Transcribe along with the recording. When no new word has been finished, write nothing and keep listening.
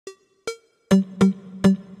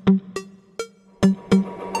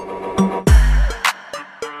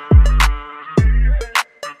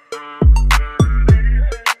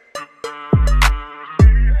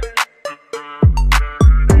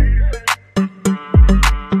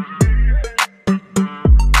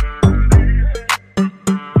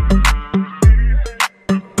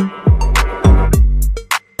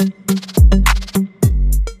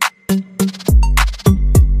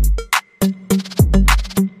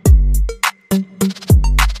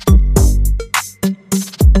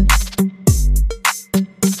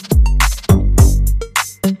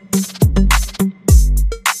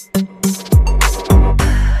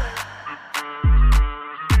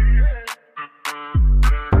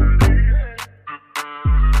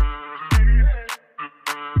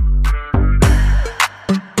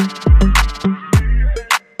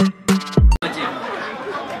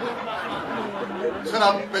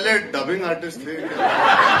Dubbing artist थे।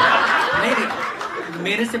 नहीं,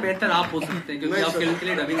 मेरे से बेहतर आप हो सकते हैं क्योंकि आप फिल्म के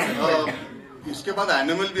लिए डबिंग करते हैं। इसके बाद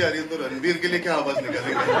एनिमल भी आ रही है तो रणवीर के लिए क्या आवाज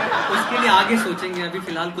निकालेंगे? उसके लिए आगे सोचेंगे, अभी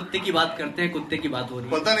फिलहाल कुत्ते की बात करते हैं। कुत्ते की बात हो रही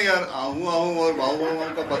है। पता नहीं यार, आहू और वाहू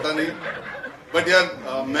का पता नहीं, बट यार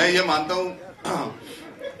मैं ये मानता हूँ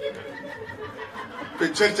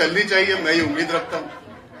पिक्चर चलनी चाहिए, मैं ये उम्मीद रखता हूँ।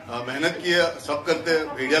 मेहनत की है, सब करते हैं,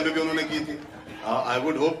 भेड़िया में भी उन्होंने की थी। I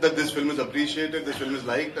would hope that this film is appreciated, this film is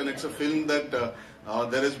liked, and it's a film that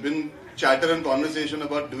there has been chatter and conversation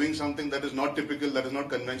about doing something that is not typical, that is not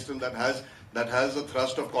conventional, that has a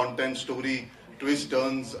thrust of content, story, twist,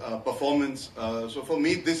 turns, performance. So for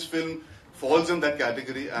me, this film falls in that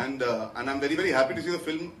category, and I'm very, very happy to see the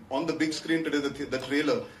film on the big screen today. The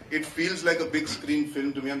trailer, it feels like a big screen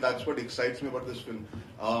film to me, and that's what excites me about this film.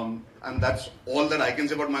 And that's all that I can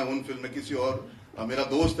say about my own film. मैं किसी और मेरा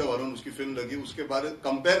दोस्त है वरुण, उसकी film लगी, उसके बारे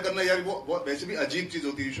कंपेयर करना यार वो वैसे भी अजीब चीज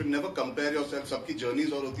होती है। You should never compare yourself. सबकी जर्नीज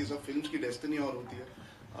और होती है, सब फिल्म्स की डेस्टिनी और होती है।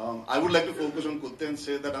 I would like to focus on Kuttey and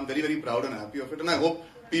say that I'm very, very proud and happy of it, and I hope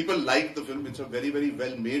people like the film. It's a very, very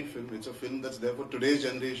well-made film. It's a film that's there for today's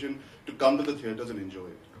generation to come to the theaters and enjoy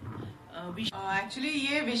it. Actually,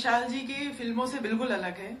 ये विशाल जी की फिल्मों से बिल्कुल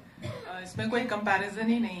अलग है। इसमें कोई comparison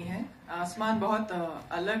ही नहीं है। आसमान बहुत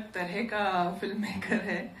अलग तरह का फिल्म मेकर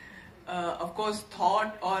है। ऑफ कोर्स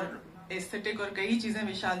थॉट और एस्थेटिक और कई चीजें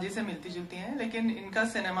विशाल जी से मिलती जुलती हैं, लेकिन इनका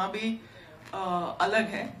सिनेमा भी अलग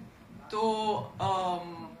है। तो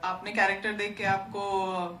आपने कैरेक्टर देख के आपको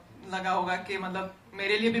लगा होगा कि मतलब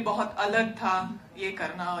मेरे लिए भी बहुत अलग था ये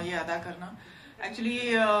करना, ये अदा करना। Actually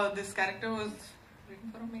this character was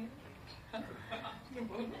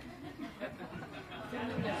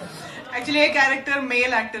actually ये कैरेक्टर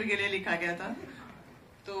मेल एक्टर के लिए लिखा गया था,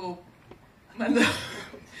 तो मतलब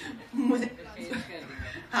मुझे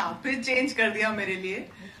हाँ फिर चेंज कर दिया मेरे लिए।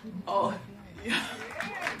 और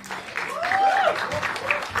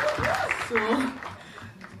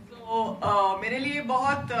मेरे लिए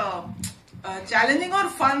बहुत चैलेंजिंग और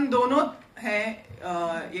फन दोनों है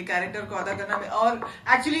ये कैरेक्टर को अदा करना में। और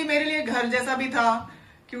एक्चुअली मेरे लिए घर जैसा भी था,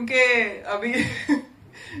 क्योंकि अभी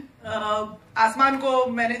आसमान को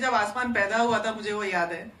मैंने जब आसमान पैदा हुआ था, मुझे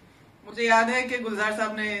याद है कि गुलजार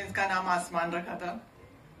साहब ने इसका नाम आसमान रखा था।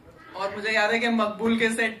 और मुझे याद है कि मकबूल के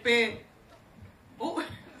सेट पे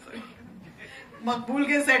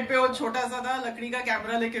वो छोटा सा था, लकड़ी का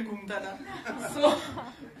कैमरा लेके घूमता था। So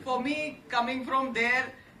for me coming from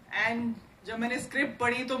there, and जब मैंने स्क्रिप्ट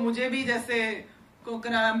पढ़ी तो मुझे भी जैसे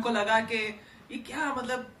हमको लगा कि ये क्या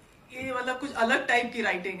मतलब ये मतलब कुछ अलग टाइप की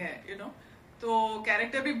राइटिंग है, यू नो। तो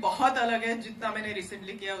कैरेक्टर भी बहुत अलग है, जितना मैंने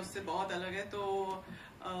रिसेंटली किया उससे बहुत अलग है। तो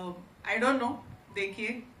आई डोंट नो, देखिए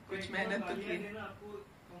कुछ मेहनत तो की।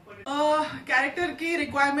 कैरेक्टर की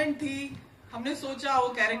रिक्वायरमेंट थी, हमने सोचा वो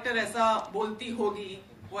कैरेक्टर ऐसा बोलती होगी,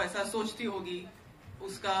 वो ऐसा सोचती होगी,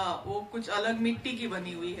 उसका वो कुछ अलग मिट्टी की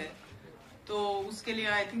बनी हुई है, तो उसके लिए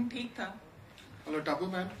आई थिंक ठीक था। Hello, Tabu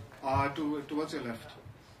ma'am. Towards your left.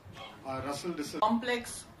 Russell Dissel.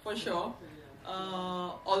 Complex for sure.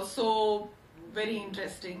 Also very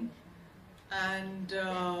interesting, and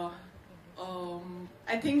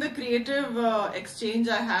I think the creative exchange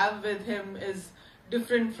I have with him is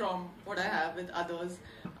different from what I have with others.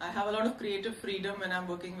 I have a lot of creative freedom when I'm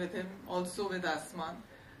working with him, also with Asman.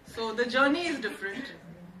 So the journey is different,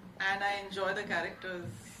 and I enjoy the characters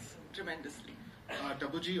tremendously.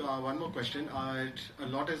 Tabuji, one more question. A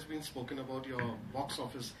lot has been spoken about your box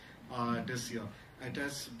office this year. It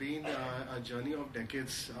has been a journey of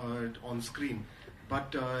decades on screen.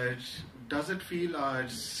 But does it feel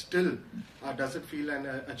does it feel an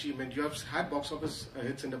achievement? You have had box office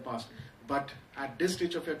hits in the past, but at this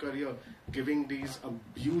stage of your career, giving these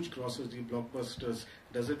huge crosses, the blockbusters,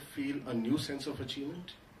 does it feel a new sense of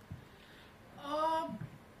achievement?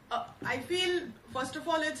 I feel, first of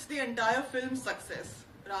all, it's the entire film's success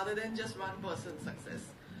rather than just one person's success.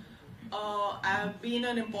 I have been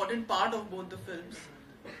an important part of both the films,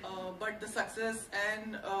 but the success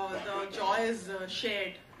and the joy is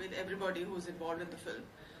shared with everybody who's involved in the film.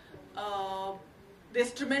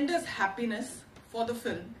 There's tremendous happiness for the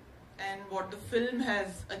film and what the film has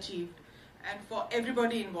achieved, and for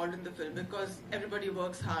everybody involved in the film, because everybody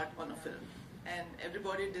works hard on a film and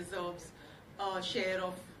everybody deserves a share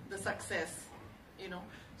of the success, you know.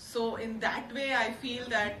 So in that way, I feel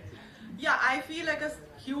that, yeah, I feel like a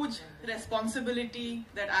huge responsibility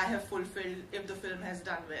that I have fulfilled if the film has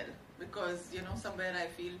done well, because, you know, somewhere I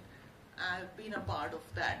feel I've been a part of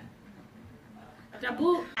that.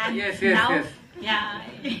 Tabu, and yes. Yeah,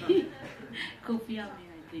 Kofia, I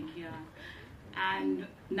think, yeah. And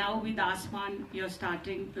now with Asman, you're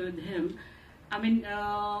starting with him. I mean,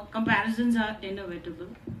 comparisons are inevitable.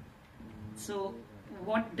 So,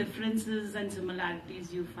 what differences and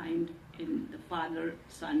similarities you find in the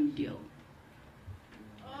father-son duo?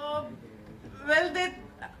 Well,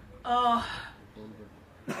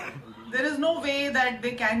 there is no way that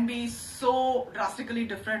they can be so drastically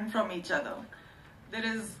different from each other. There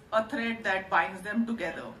is a thread that binds them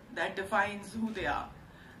together, that defines who they are,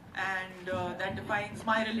 and that defines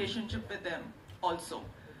my relationship with them also.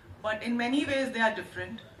 But in many ways, they are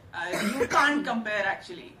different. You can't compare,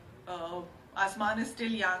 actually. Asman is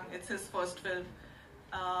still young. It's his first film.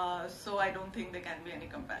 So I don't think there can be any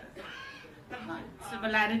comparison.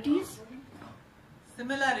 Similarities?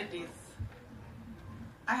 Similarities.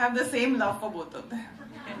 I have the same love for both of them.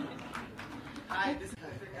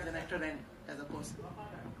 As an actor and as a person.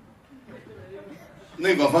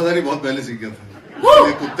 नहीं, वफादारी बहुत पहले सीख गया था।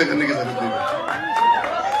 ये कुत्ते करने की जरूरत नहीं।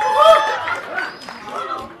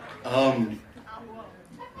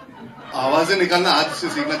 आवाजें निकालना आज से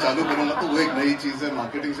सीखना चालू करूंगा तो वो एक नई चीज है,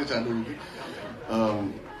 मार्केटिंग से चालू होगी।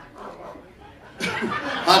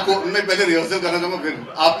 हाँ, मैं पहले रिहर्सल करना चाहूंगा, फिर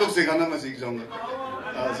आप लोग सिखाना, मैं सीख जाऊंगा।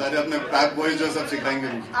 सारे अपने पैक बॉयज जो सब सिखाएंगे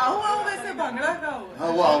मुझे। आओ वैसे भांगड़ा का हो। हाँ,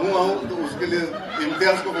 वो आऊँ तो उसके लिए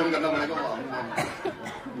इम्तियाज को फोन करना पड़ेगा, वो आऊँ।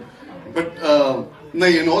 बट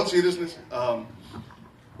नहीं, इन ऑल सीरियसनेस,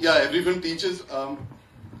 या every film teachers,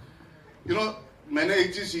 you know, मैंने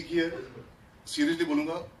एक चीज सीखी है, सीरियसली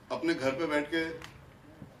बोलूंगा, अपने घर पे बैठ के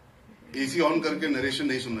एसी ऑन करके नरेशन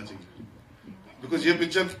नहीं सुनना चाहिए, बिकॉज ये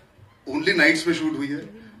पिक्चर ओनली नाइट्स पे शूट हुई है,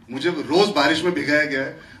 मुझे रोज बारिश में भिगाया गया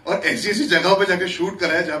है और ऐसी ऐसी जगहों पे जाके शूट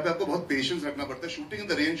करा है जहां पे आपको बहुत पेशेंस रखना पड़ता है, shooting in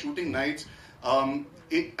the rain, shooting nights,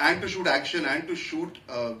 and to shoot action and to shoot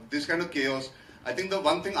this kind of chaos. I think the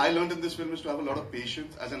one thing I learned in this film is to have a lot of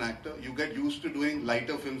patience as an actor. You get used to doing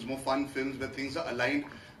lighter films, more fun films where things are aligned.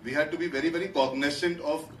 We had to be very, very cognizant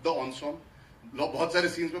of the ensemble. बहुत सारे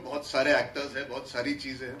scenes में बहुत सारे actors हैं, बहुत सारी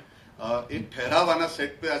चीजें हैं. एक ठहराव आना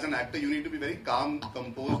set पे as an actor, you need to be very calm,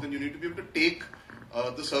 composed, and you need to be able to take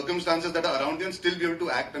the circumstances that are around you and still be able to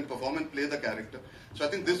act and perform and play the character. So I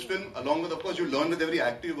think this film, along with, of course, you learn with every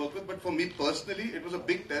actor you work with, but for me personally, it was a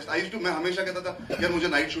big test. मैं हमेशा कहता था, यार मुझे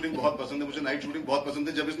night shooting बहुत पसंद है, मुझे नाइट शूटिंग बहुत पसंद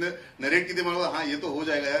है. जब इसने नरेट की थी, मैंने कहा हाँ ये तो हो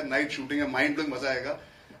जाएगा यार, नाइट शूटिंग है, माइंड ब्लोइंग मजा आएगा.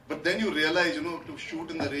 But then you realize, you know, to shoot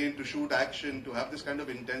in the rain, to shoot action, to have this kind of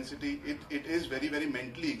intensity, it is very, very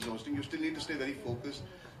mentally exhausting. You still need to stay very focused.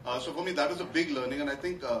 So for me, that was a big learning, and I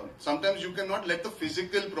think sometimes you cannot let the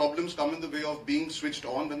physical problems come in the way of being switched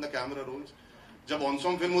on when the camera rolls. जब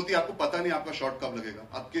ऑनसॉन्ग film होती है, आपको पता नहीं आपका shot कब लगेगा,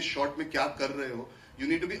 आप किस शॉट में क्या कर रहे हो. You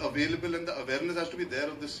need to be available, and the awareness has to be there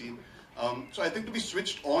of the scene. So I think to be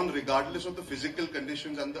switched on regardless of the physical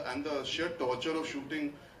conditions and the sheer torture of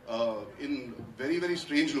shooting in very, very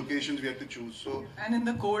strange locations we had to choose. So and in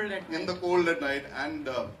the cold at night. In the cold at night, and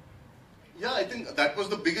yeah, I think that was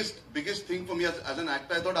the biggest thing for me as an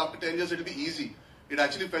actor. I thought after 10 years it'll be easy. It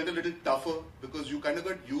actually felt a little tougher because you kind of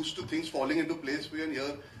got used to things falling into place for you, and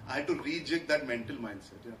here I had to rejig that mental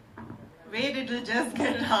mindset. Yeah. Wait, it'll just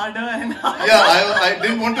get harder and harder. Yeah, I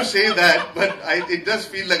didn't want to say that, but it does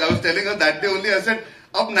feel like I was telling her that day only. I said,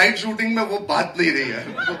 "Ab night shooting mein wo baat nahi rahi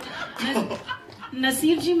hai."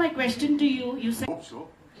 Nasir ji, my question to you, you said... Hope so.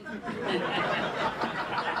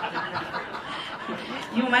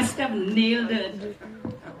 You must have nailed it.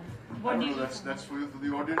 What do you... That's for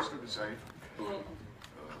the audience to decide.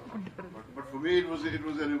 But for me, it was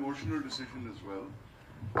an emotional decision as well,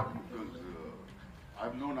 because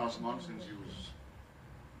I've known Asman since he was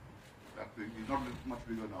that big. He's not much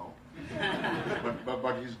bigger now,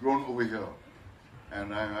 but he's grown over here,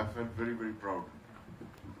 and I felt very, very proud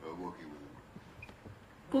working with him.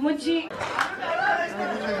 Kumud ji,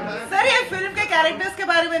 sir ये film के characters के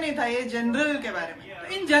बारे में नहीं था, ये general के बारे में.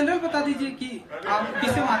 इन जनरल बता दीजिए कि आप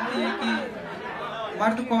किसे मानती हैं कि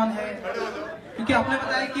मर्द कौन है, क्योंकि आपने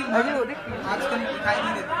बताया कि मर्द आजकल दिखाई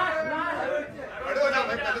नहीं देते.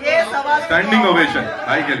 ये सवाल स्टैंडिंग ओवेशन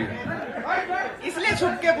हाई के लिए, इसलिए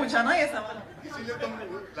छुप के पूछा ना ये सवाल. इसीलिए तुम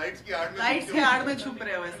लाइट्स की आड़ में छुप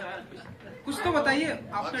रहे हो ये सवाल. कुछ तो बताइए,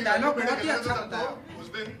 आपने डायलॉग बहुत ही अच्छा बताया. उस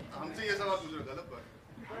दिन हमसे ये सवाल पूछ रहे, गलत बात.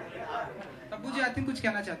 तब्बू जी आई थिंक कुछ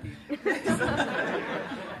कहना चाहती है.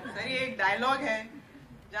 सर ये एक डायलॉग है,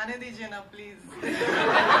 जाने दीजिए ना प्लीज.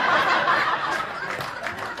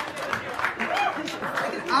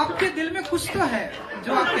 आपके दिल में कुछ तो है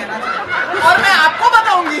जो आप कहना चाहते हैं, और मैं आपको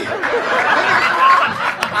बताऊंगी.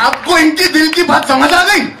 आपको इनकी दिल की बात समझ आ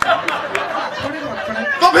गई? थोड़ी बहुत पड़े.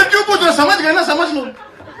 तो फिर क्यों पूछ रहे? समझ गए ना, समझ लो.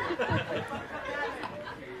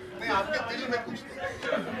 नहीं, आपके दिल में कुछ तो.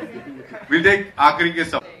 विल टेक आखिरी के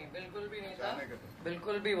सब. बिल्कुल भी नहीं था,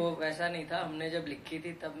 बिल्कुल भी वो वैसा नहीं था. हमने जब लिखी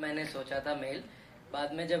थी तब मैंने सोचा था मेल,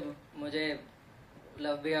 बाद में जब मुझे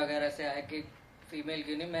लव भी वगैरह से आया कि फीमेल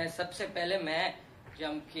क्यों नहीं, मैं सबसे पहले मैं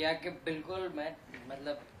जंप किया कि बिल्कुल मैं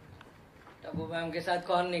मतलब टबू मैम के साथ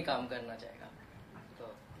कौन नहीं काम करना चाहेगा, तो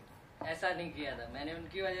ऐसा नहीं किया था मैंने,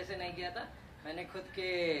 उनकी वजह से नहीं किया था, मैंने खुद के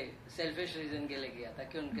सेल्फिश रीजन के लिए किया था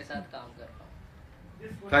कि उनके साथ काम कर पाऊँ.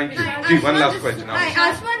 Thank you. Ji, one last question. Hi,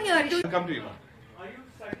 Asman here. Come to you. Are you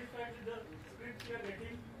satisfied with the script you are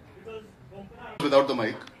getting? Because Without the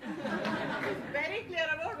mic. Very clear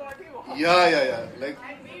about what he wants. Yeah. Like,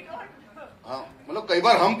 And we don't. हाँ, मतलब कई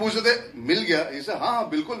बार हम पूछते थे मिल गया, इसे हाँ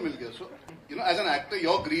बिल्कुल मिल गया. So, you know, as an actor,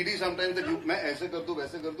 you're greedy sometimes that you मैं ऐसे कर दूं,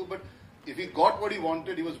 वैसे कर दूं, but if he got what he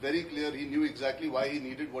wanted, he was very clear. He knew exactly why he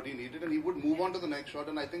needed what he needed, and he would move on to the next shot.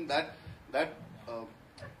 And I think that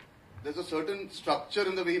there's a certain structure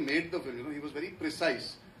in the way he made the film. You know, he was very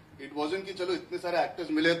precise. It wasn't कि चलो इतने सारे actors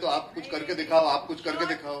मिले तो आप कुछ करके दिखाओ, आप कुछ करके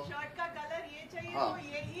दिखाओ. शर्ट का कलर ये चाहिए हाँ. तो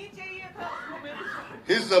ये ही चाहिए था.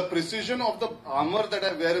 His precision of the armor that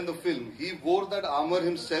I wear in the film, he wore that armor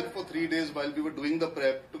himself for 3 days while we were doing the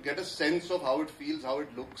prep to get a sense of how it feels, how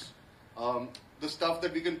it looks. The stuff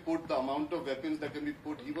that we can put, the amount of weapons that can be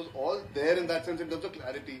put, he was all there in that sense in terms of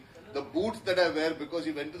clarity. The boots that I wear, because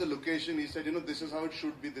he went to the location, he said, you know, this is how it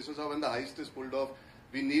should be, this is how when the heist is pulled off,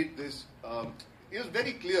 we need this. He was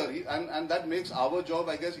very clear, and that makes our job,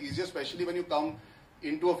 I guess, easier, especially when you come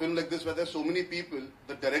into a film like this where there's so many people.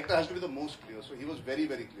 The director has to be the most clear, so he was very,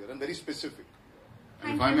 very clear and very specific.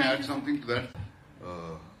 And if I may add something to that,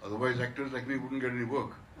 otherwise actors like me wouldn't get any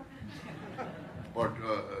work. But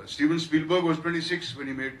Steven Spielberg was 26 when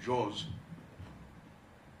he made Jaws,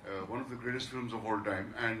 one of the greatest films of all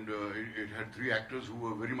time, and it had 3 actors who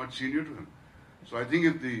were very much senior to him. So I think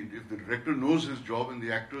if the director knows his job and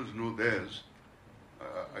the actors know theirs,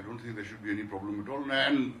 I don't think there should be any problem at all.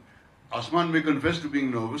 And Asman may confess to being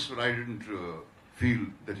nervous, but I didn't feel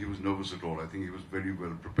that he was nervous at all. I think he was very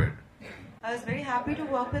well prepared. I was very happy to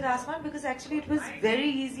work with Asman because actually it was very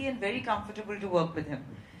easy and very comfortable to work with him.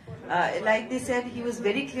 Like they said, he was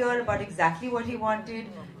very clear about exactly what he wanted.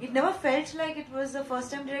 It never felt like it was a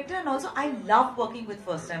first-time director, and also I love working with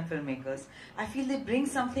first-time filmmakers. I feel they bring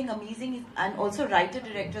something amazing, and also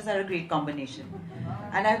writer-directors are a great combination.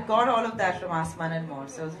 And I've got all of that from Asman and more,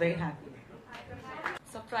 so I was very happy.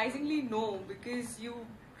 Surprisingly, no, because you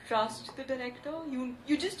trust the director.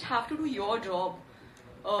 You just have to do your job.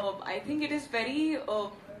 I think it is very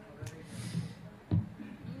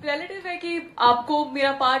relative है कि आपको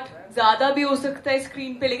मेरा part ज्यादा भी हो सकता है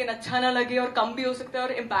screen पे लेकिन अच्छा ना लगे और कम भी हो सकता है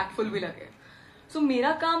और इम्पैक्टफुल भी लगे. सो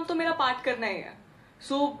मेरा काम तो मेरा पार्ट करना ही है.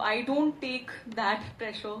 सो I don't take that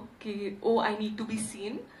pressure कि ओ I need to be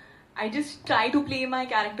seen. I just try to play my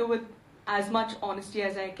character with as much honesty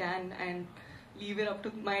as I can and leave it up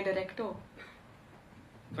to my director.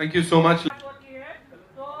 Thank you so much.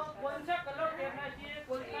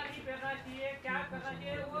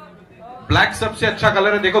 Black सबसे अच्छा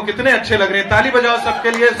colour है, देखो कितने अच्छे लग रहे हैं. ताली बजाओ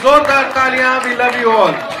सबके लिए, जोरदार तालियां. We love you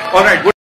all. Alright.